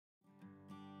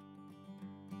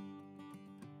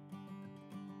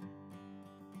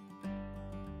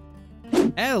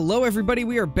Hello everybody,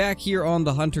 we are back here on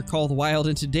The Hunter Called Wild,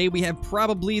 and today we have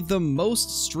probably the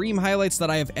most stream highlights that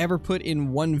I have ever put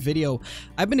in one video.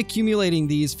 I've been accumulating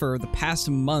these for the past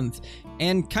month,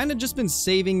 and kind of just been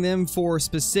saving them for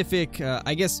specific,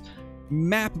 I guess,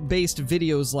 map-based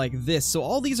videos like this. So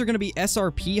all these are going to be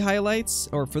SRP highlights,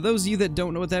 or for those of you that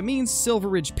don't know what that means, Silver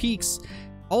Ridge Peaks.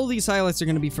 All these highlights are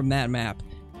going to be from that map.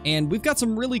 And we've got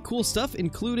some really cool stuff,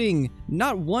 including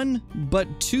not one, but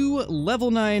 2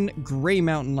 level 9 Gray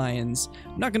Mountain Lions.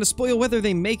 I'm not going to spoil whether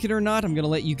they make it or not. I'm going to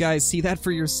let you guys see that for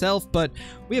yourself, but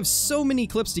we have so many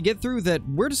clips to get through that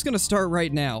we're just going to start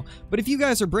right now. But if you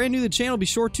guys are brand new to the channel, be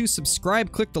sure to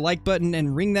subscribe, click the like button,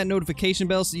 and ring that notification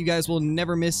bell so you guys will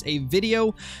never miss a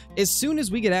video. As soon as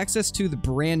we get access to the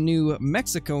brand new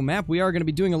Mexico map, we are going to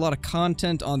be doing a lot of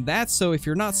content on that, so if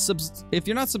you're not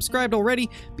subscribed already,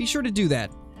 be sure to do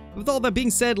that. With all that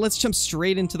being said, let's jump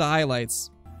straight into the highlights.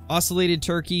 Ocellated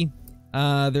turkey.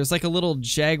 There's like a little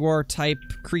jaguar type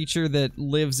creature that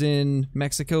lives in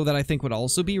Mexico that I think would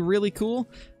also be really cool.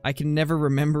 I can never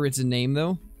remember its name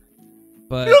though.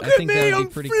 But I think that would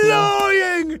be pretty cool.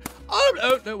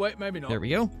 Oh no, wait, maybe not. There we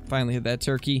go. Finally hit that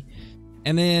turkey.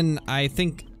 And then I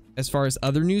think as far as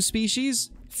other new species,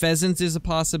 pheasants is a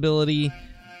possibility.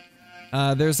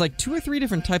 There's like 2 or 3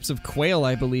 different types of quail,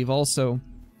 I believe, also.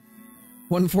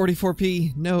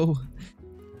 144p, no.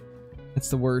 That's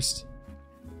the worst.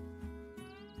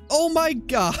 Oh my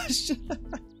gosh!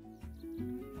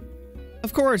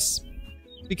 Of course,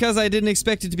 because I didn't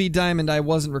expect it to be diamond, I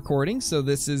wasn't recording, so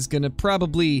this is gonna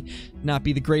probably not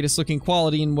be the greatest looking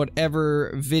quality in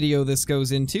whatever video this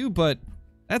goes into, but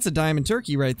that's a diamond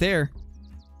turkey right there.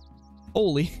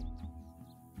 Holy.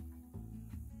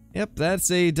 Yep, that's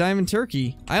a diamond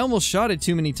turkey. I almost shot it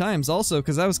too many times also,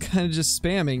 because I was kind of just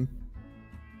spamming.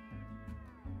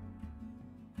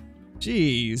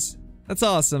 Jeez, that's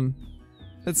awesome.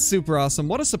 That's super awesome.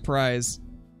 What a surprise.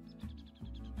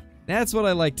 That's what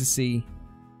I like to see.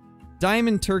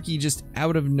 Diamond turkey just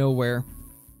out of nowhere.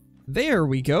 There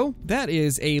we go. That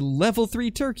is a level 3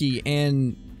 turkey,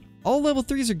 and all level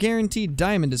 3s are guaranteed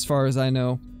diamond as far as I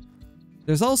know.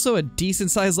 There's also a decent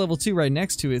sized level 2 right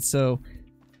next to it, so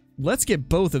let's get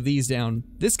both of these down.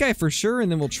 This guy for sure,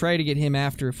 and then we'll try to get him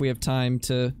after if we have time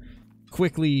to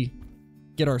quickly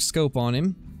get our scope on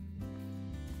him.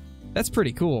 That's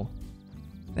pretty cool.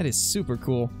 That is super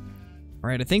cool.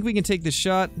 Alright, I think we can take this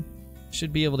shot.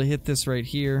 Should be able to hit this right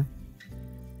here.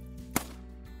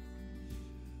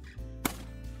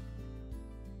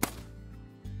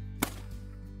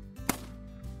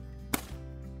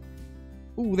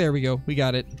 Ooh, there we go. We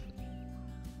got it.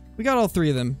 We got all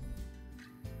 3 of them.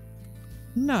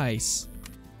 Nice.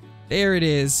 There it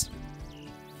is.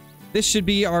 This should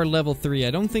be our level 3.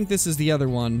 I don't think this is the other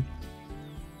one.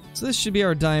 So this should be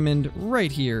our diamond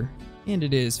right here. And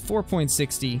it is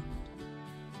 4.60.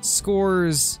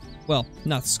 Scores, well,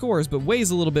 not scores, but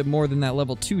weighs a little bit more than that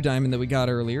level 2 diamond that we got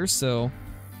earlier, so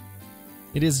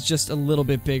it is just a little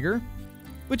bit bigger,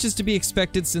 which is to be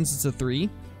expected since it's a 3.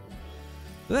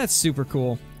 So that's super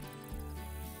cool.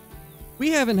 We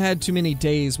haven't had too many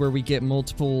days where we get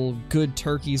multiple good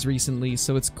turkeys recently,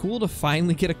 so it's cool to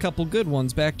finally get a couple good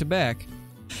ones back to back.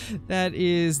 That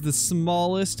is the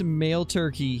smallest male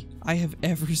turkey I have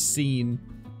ever seen.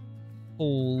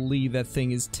 Holy, that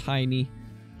thing is tiny.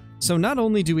 So not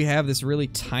only do we have this really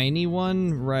tiny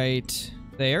one right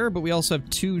there, but we also have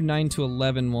 2 9 to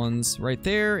 11 ones right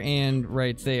there and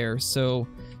right there. So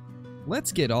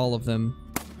let's get all of them.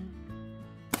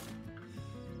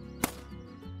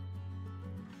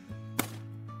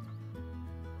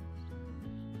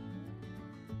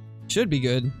 Should be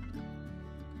good.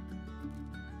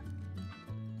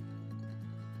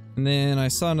 And then I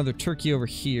saw another turkey over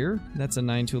here. That's a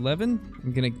 9 to 11.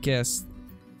 I'm gonna guess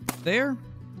there.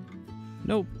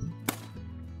 Nope.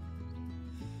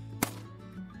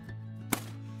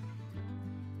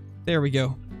 There we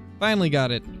go. Finally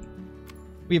got it.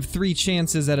 We have 3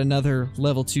 chances at another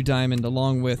level 2 diamond,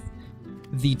 along with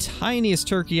the tiniest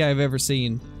turkey I've ever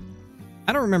seen.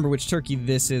 I don't remember which turkey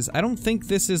this is. I don't think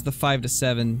this is the 5 to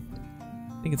 7.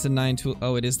 I think it's a 9 to...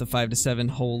 Oh, it is the 5 to 7.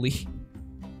 Holy.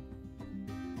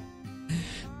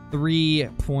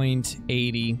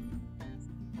 3.80.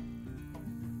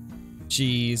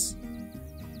 Jeez.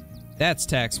 That's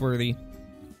tax-worthy.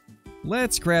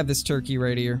 Let's grab this turkey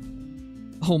right here.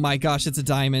 Oh my gosh, it's a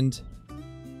diamond.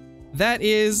 That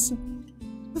is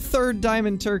the 3rd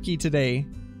diamond turkey today.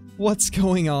 What's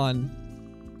going on?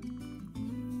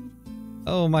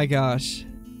 Oh my gosh.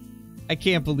 I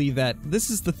can't believe that. This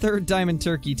is the 3rd diamond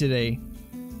turkey today.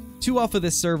 2 off of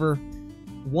this server.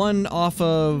 1 off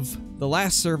of the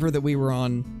last server that we were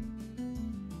on.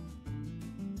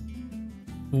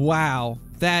 Wow,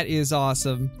 that is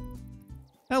awesome.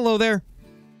 Hello there.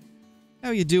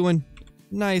 How you doing?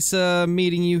 Nice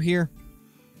meeting you here.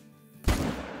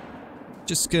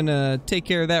 Just gonna take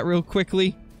care of that real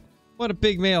quickly. What a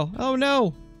big mail. Oh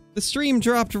no! The stream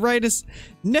dropped right as...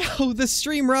 No! The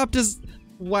stream dropped as...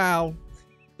 Wow.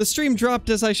 The stream dropped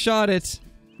as I shot it.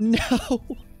 No!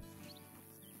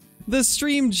 The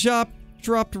stream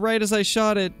dropped right as I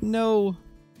shot it. No.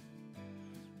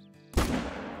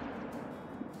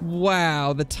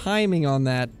 Wow, the timing on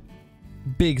that.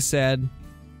 Big sad.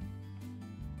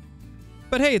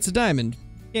 But hey, it's a diamond.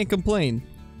 Can't complain.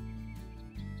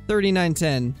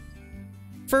 3910.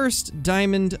 First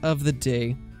diamond of the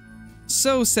day.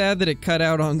 So sad that it cut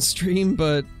out on stream,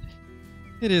 but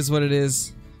it is what it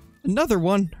is. Another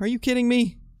one? Are you kidding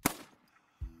me?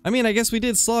 I mean, I guess we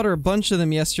did slaughter a bunch of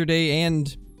them yesterday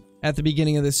and at the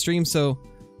beginning of this stream, so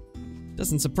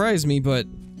doesn't surprise me, but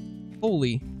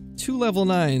holy, 2 level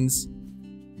 9s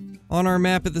on our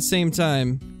map at the same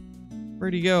time.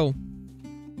 Where'd he go?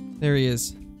 There he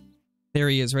is. There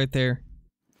he is, right there.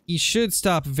 He should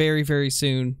stop very, very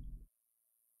soon.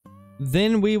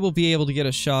 Then we will be able to get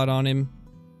a shot on him.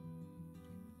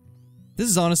 This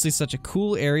is honestly such a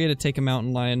cool area to take a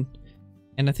mountain lion.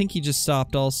 And I think he just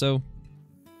stopped also.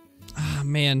 Ah,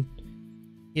 man.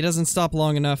 He doesn't stop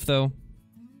long enough, though.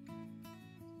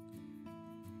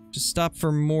 Just stop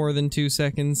for more than 2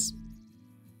 seconds.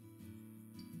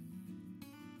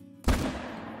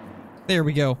 There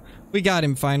we go. We got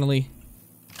him finally.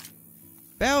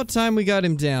 About time we got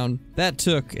him down. That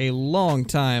took a long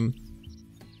time.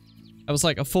 I was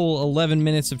like a full 11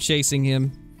 minutes of chasing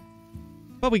him.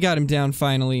 But we got him down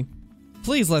finally.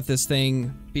 Please let this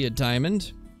thing be a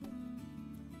diamond.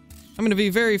 I'm gonna be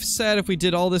very sad if we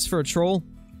did all this for a troll.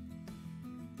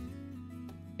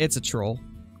 It's a troll.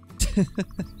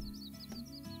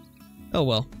 Oh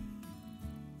well.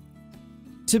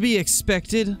 To be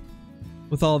expected,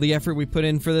 with all the effort we put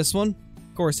in for this one.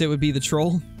 Of course, it would be the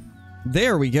troll.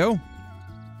 There we go.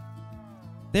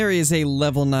 There is a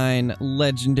level 9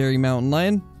 legendary mountain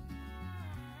lion.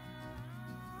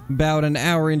 About an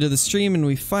hour into the stream and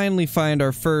we finally find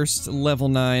our first level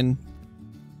 9.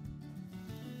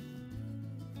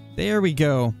 There we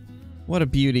go. What a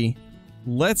beauty.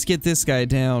 Let's get this guy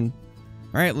down.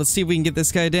 Alright, let's see if we can get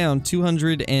this guy down.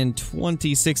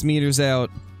 226 meters out.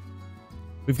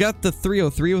 We've got the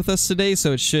 303 with us today,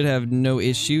 so it should have no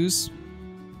issues.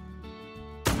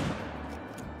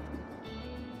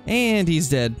 And he's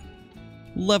dead.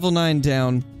 Level 9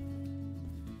 down.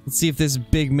 Let's see if this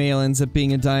big male ends up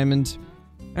being a diamond.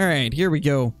 Alright, here we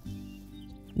go.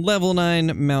 Level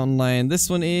 9 mountain lion. This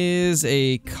one is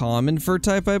a common fur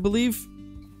type, I believe.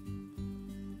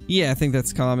 Yeah, I think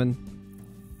that's common.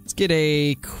 Let's get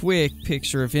a quick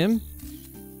picture of him.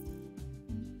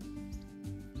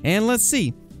 And let's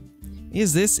see.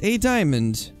 Is this a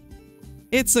diamond?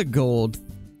 It's a gold.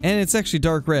 And it's actually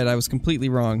dark red. I was completely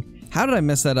wrong. How did I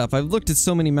mess that up? I've looked at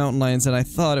so many mountain lions and I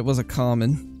thought it was a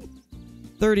common.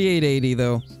 3880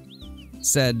 though.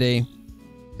 Sad day.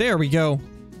 There we go.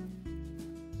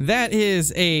 That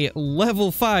is a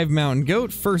level 5 mountain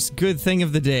goat. First good thing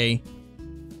of the day.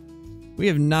 We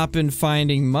have not been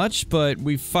finding much, but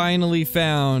we finally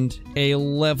found a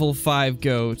level 5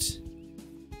 goat.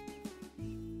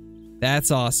 That's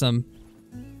awesome.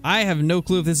 I have no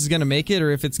clue if this is gonna make it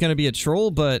or if it's gonna be a troll,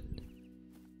 but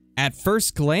at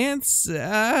first glance,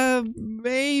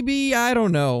 maybe, I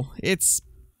don't know. It's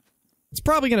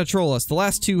probably gonna troll us. The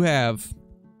last 2 have.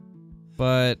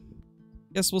 But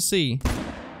guess we'll see.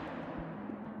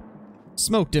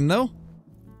 Smoked him though.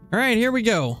 Alright, here we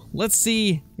go. Let's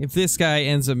see if this guy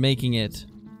ends up making it.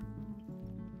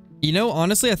 You know,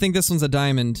 honestly, I think this one's a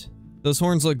diamond. Those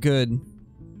horns look good.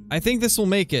 I think this will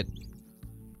make it.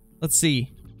 Let's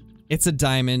see. It's a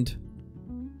diamond.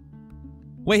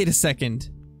 Wait a second.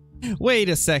 Wait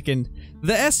a second.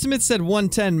 The estimate said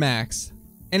 110 max.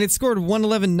 And it scored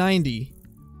 111.90.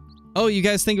 Oh, you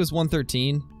guys think it was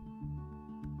 113?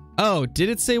 Oh, did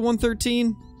it say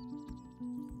 113?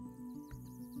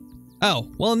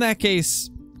 Oh, well in that case,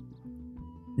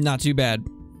 not too bad.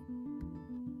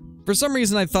 For some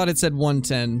reason I thought it said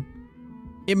 110.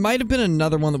 It might have been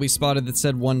another one that we spotted that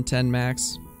said 110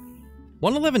 max.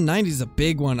 111.90 is a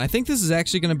big one. I think this is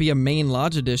actually going to be a main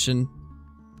lodge edition.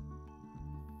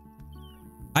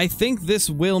 I think this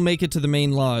will make it to the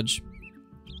main lodge.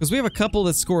 Because we have a couple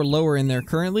that score lower in there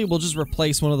currently. We'll just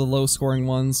replace one of the low scoring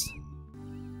ones.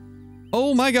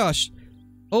 Oh my gosh.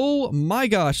 Oh my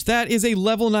gosh. That is a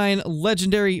level 9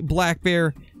 legendary black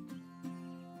bear.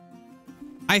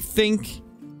 I think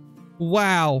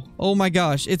Wow. Oh my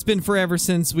gosh. It's been forever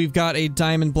since we've got a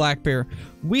diamond black bear.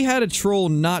 We had a troll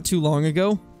not too long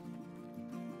ago.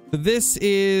 But this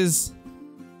is,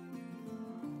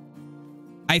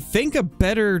 I think, a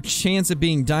better chance of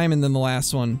being diamond than the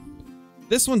last one.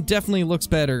 This one definitely looks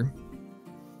better.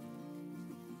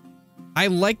 I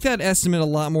like that estimate a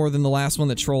lot more than the last one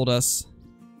that trolled us.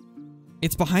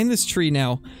 It's behind this tree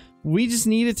now. We just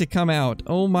need it to come out.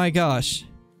 Oh my gosh.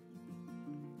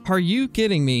 Are you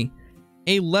kidding me?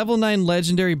 A level 9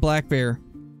 legendary black bear.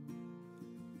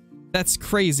 That's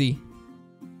crazy.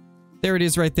 There it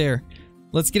is right there.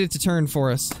 Let's get it to turn for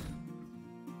us.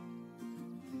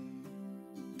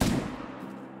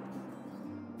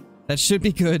 That should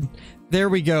be good. There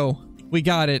we go. We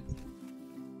got it.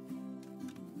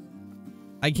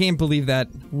 I can't believe that.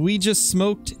 We just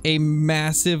smoked a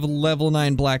massive level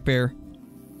 9 black bear.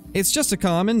 It's just a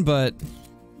common, but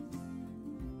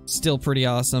still pretty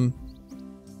awesome.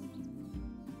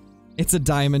 It's a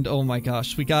diamond. Oh my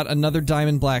gosh. We got another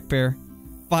diamond black bear.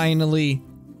 Finally.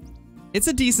 It's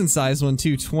a decent sized one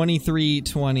too.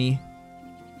 2320.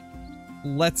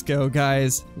 Let's go,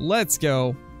 guys. Let's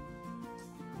go.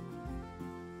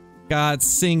 Got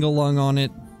single lung on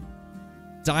it.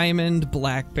 Diamond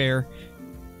black bear.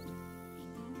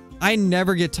 I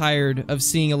never get tired of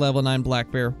seeing a level 9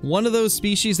 black bear. One of those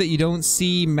species that you don't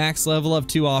see max level of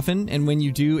too often, and when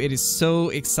you do, it is so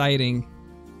exciting.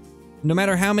 No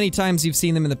matter how many times you've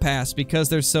seen them in the past, because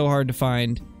they're so hard to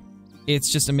find,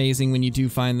 it's just amazing when you do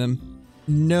find them.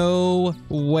 No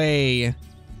way.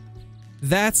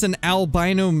 That's an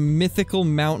albino mythical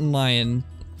mountain lion.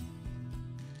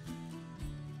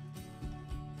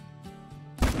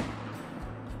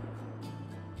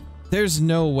 There's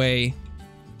no way.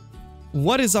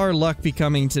 What is our luck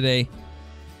becoming today?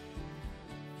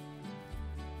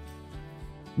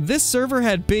 This server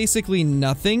had basically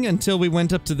nothing until we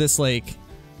went up to this lake.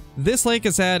 This lake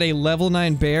has had a level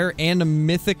 9 bear and a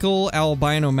mythical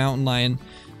albino mountain lion.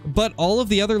 But all of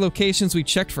the other locations we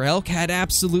checked for elk had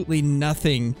absolutely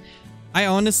nothing. I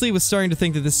honestly was starting to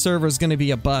think that this server is going to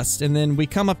be a bust, and then we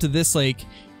come up to this lake,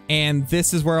 and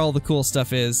this is where all the cool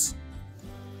stuff is.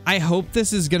 I hope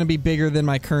this is going to be bigger than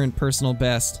my current personal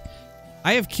best.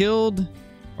 I have killed...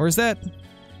 Or is that...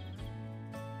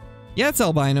 Yeah, it's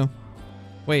albino.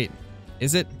 Wait,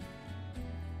 is it?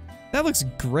 That looks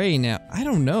gray now. I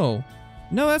don't know.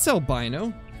 No, that's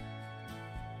albino.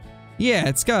 Yeah,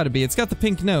 it's gotta be. It's got the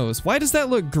pink nose. Why does that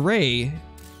look gray?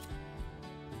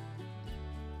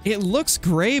 It looks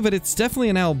gray, but it's definitely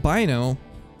an albino.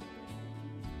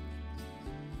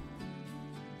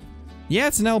 Yeah,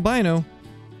 it's an albino.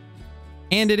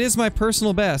 And it is my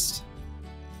personal best.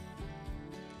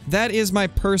 That is my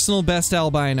personal best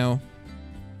albino.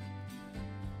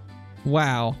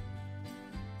 Wow.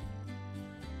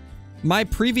 My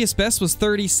previous best was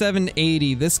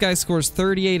 3780. This guy scores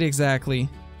 38 exactly.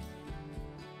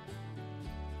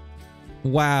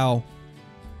 Wow.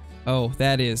 Oh,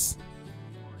 that is.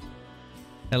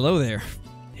 Hello there.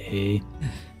 Hey.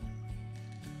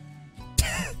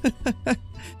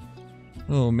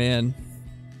 Oh, man.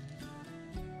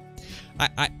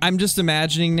 I'm just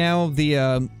imagining now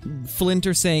the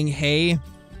Flinter saying hey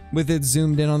with it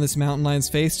zoomed in on this mountain lion's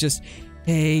face. Just,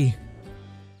 hey.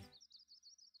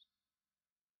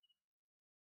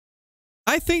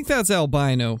 I think that's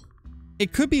albino.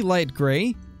 It could be light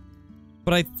gray,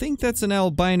 but I think that's an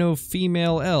albino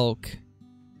female elk.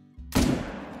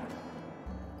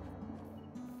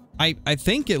 I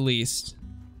think at least.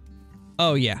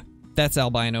 Oh yeah, that's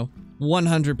albino.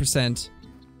 100%.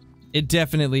 It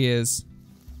definitely is.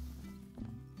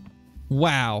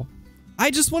 Wow.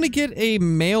 I just want to get a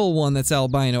male one that's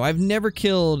albino. I've never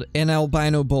killed an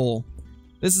albino bull.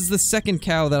 This is the second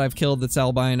cow that I've killed that's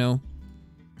albino.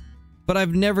 But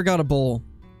I've never got a bull.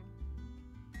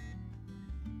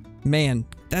 Man,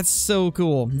 that's so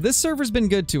cool. This server's been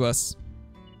good to us.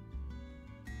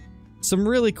 Some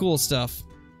really cool stuff.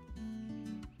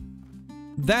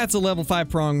 That's a level 5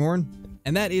 pronghorn.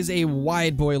 And that is a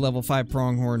wide boy level 5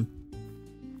 pronghorn.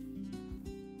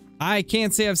 I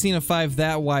can't say I've seen a 5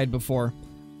 that wide before.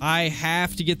 I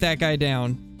have to get that guy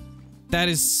down. That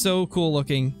is so cool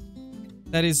looking.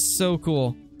 That is so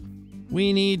cool.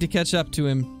 We need to catch up to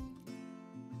him.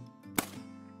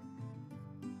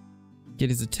 Get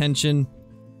his attention.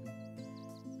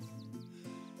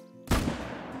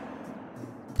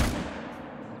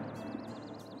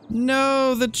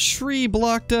 No, the tree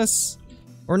blocked us.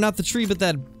 Or not the tree, but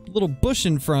that little bush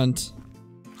in front.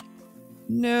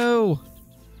 No.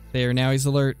 There, now he's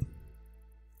alert.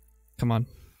 Come on.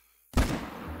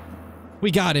 We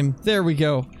got him. There we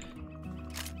go.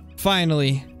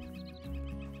 Finally.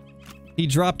 He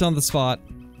dropped on the spot.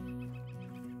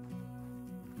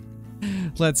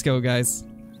 Let's go, guys.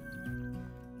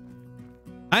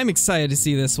 I'm excited to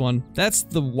see this one. That's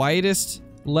the widest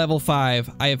level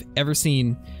 5 I have ever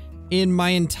seen in my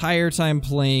entire time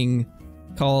playing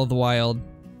Call of the Wild.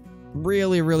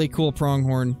 Really, really cool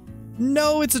pronghorn.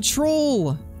 No, it's a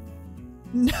troll!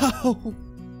 No!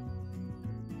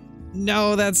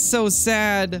 No, that's so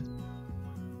sad.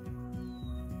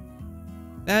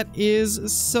 That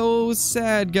is so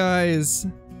sad, guys.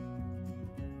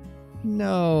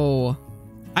 No.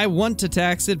 I want to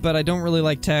tax it, but I don't really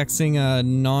like taxing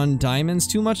non-diamonds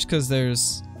too much because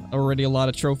there's already a lot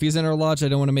of trophies in our lodge. I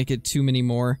don't want to make it too many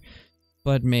more.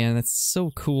 But man, that's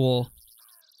so cool.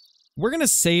 We're gonna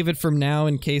save it from now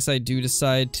in case I do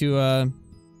decide to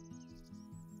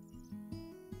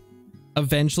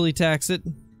eventually tax it.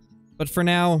 But for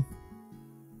now,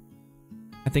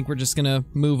 I think we're just gonna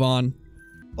move on.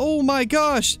 Oh my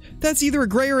gosh! That's either a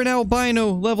gray or an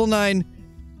albino level 9.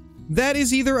 That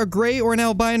is either a gray or an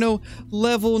albino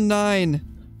level 9.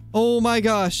 Oh my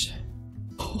gosh.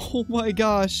 Oh my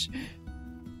gosh.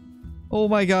 Oh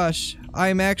my gosh.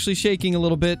 I'm actually shaking a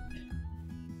little bit.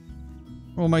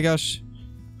 Oh my gosh.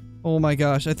 Oh my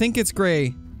gosh. I think it's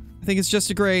gray. I think it's just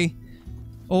a gray.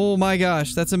 Oh my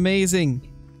gosh. That's amazing.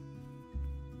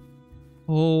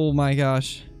 Oh my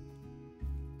gosh.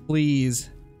 Please.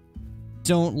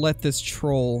 Don't let this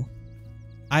troll.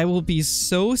 I will be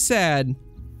so sad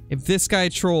if this guy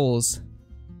trolls.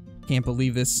 Can't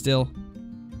believe this still.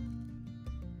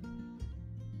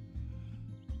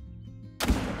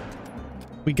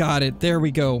 We got it. There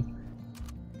we go.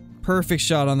 Perfect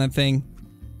shot on that thing.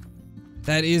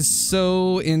 That is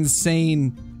so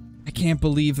insane. I can't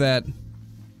believe that.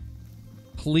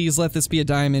 Please let this be a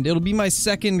diamond. It'll be my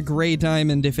second gray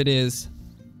diamond if it is.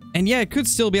 And yeah, it could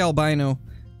still be albino.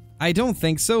 I don't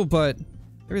think so, but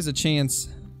there is a chance.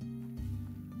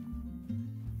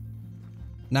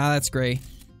 Nah, that's gray.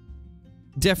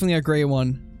 Definitely a gray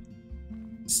one.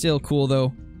 Still cool,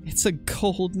 though. It's a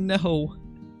gold. No.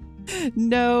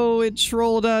 No, it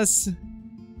trolled us.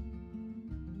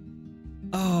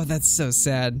 Oh, that's so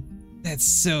sad. That's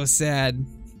so sad.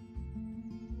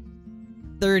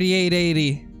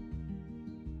 3880.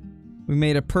 We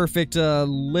made a perfect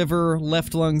liver,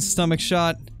 left lung, stomach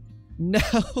shot. No.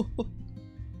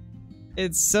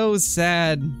 It's so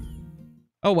sad.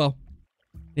 Oh well.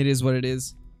 It is what it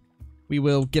is. We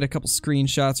will get a couple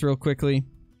screenshots real quickly.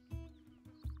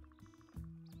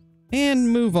 And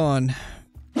move on.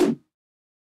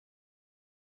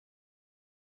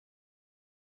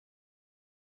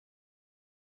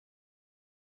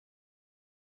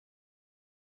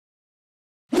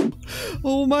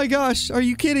 Oh my gosh, are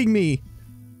you kidding me?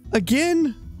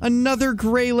 Again? Another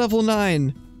gray level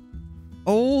 9.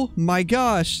 Oh my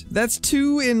gosh, that's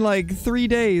 2 in like 3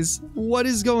 days. What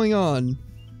is going on?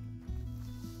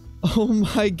 Oh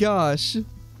my gosh.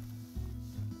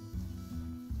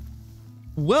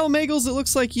 Well, Magels, it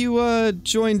looks like you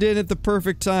joined in at the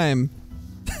perfect time.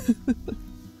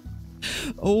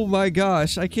 Oh my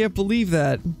gosh, I can't believe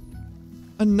that.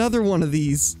 Another one of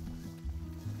these.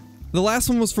 The last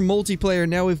one was from multiplayer,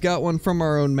 now we've got one from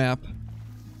our own map.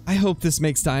 I hope this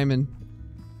makes diamond.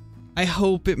 I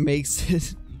hope it makes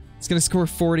it. It's gonna score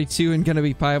 42 and gonna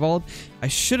be piebald. I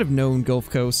should have known Gulf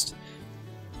Coast.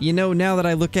 You know, now that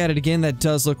I look at it again, that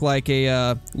does look like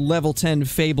a level 10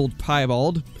 fabled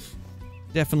piebald.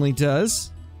 Definitely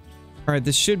does. Alright,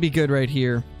 this should be good right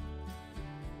here.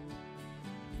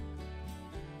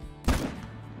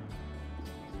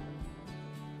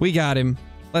 We got him.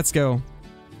 Let's go.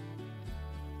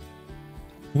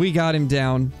 We got him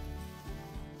down.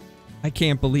 I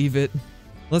can't believe it.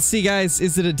 Let's see, guys.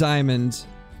 Is it a diamond?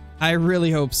 I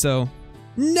really hope so.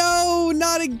 No,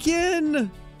 not again!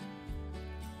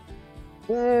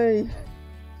 Why?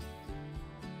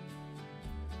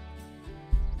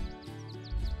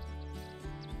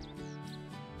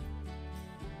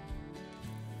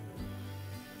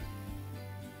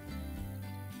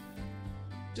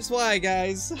 Just why,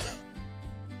 guys?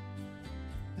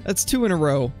 That's 2 in a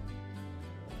row.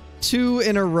 2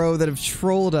 in a row that have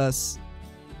trolled us.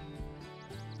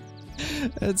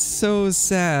 That's so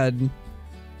sad.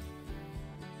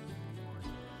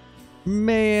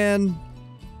 Man.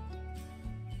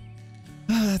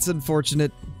 That's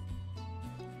unfortunate.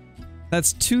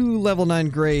 That's 2 level 9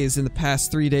 grays in the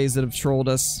past 3 days that have trolled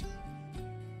us.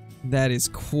 That is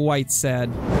quite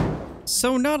sad.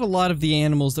 So not a lot of the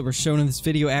animals that were shown in this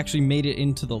video actually made it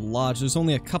into the lodge. There's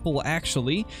only a couple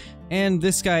actually, and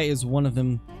this guy is one of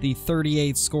them, the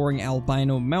 38 scoring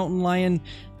albino mountain lion.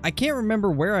 I can't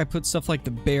remember where I put stuff like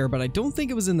the bear, but I don't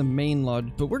think it was in the main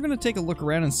lodge, but we're gonna take a look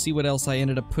around and see what else I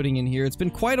ended up putting in here. It's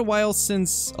been quite a while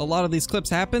since a lot of these clips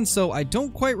happened, so I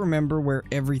don't quite remember where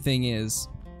everything is.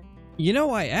 You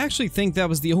know, I actually think that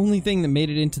was the only thing that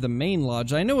made it into the main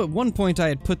lodge. I know at one point I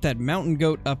had put that mountain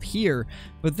goat up here,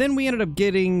 but then we ended up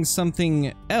getting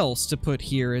something else to put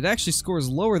here. It actually scores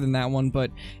lower than that one, but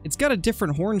it's got a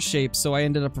different horn shape, so I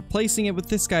ended up replacing it with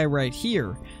this guy right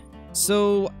here.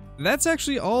 So that's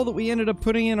actually all that we ended up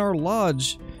putting in our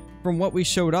lodge from what we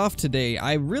showed off today.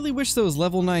 I really wish those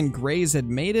level 9 grays had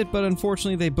made it, but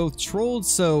unfortunately they both trolled,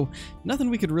 so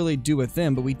nothing we could really do with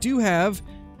them. But we do have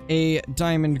a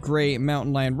diamond gray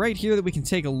mountain lion right here that we can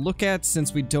take a look at,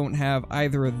 since we don't have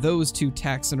either of those two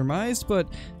taxidermized, but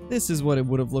this is what it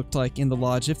would have looked like in the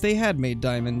lodge if they had made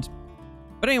diamond.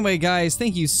 But anyway, guys,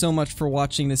 thank you so much for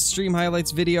watching this stream highlights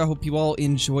video. I hope you all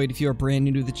enjoyed. If you are brand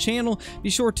new to the channel,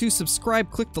 be sure to subscribe,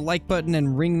 click the like button,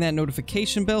 and ring that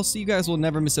notification bell so you guys will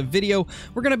never miss a video.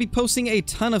 We're going to be posting a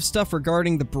ton of stuff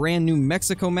regarding the brand new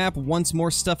Mexico map once more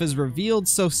stuff is revealed,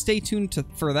 so stay tuned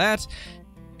for that.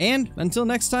 And until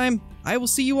next time, I will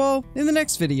see you all in the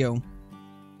next video.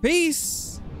 Peace!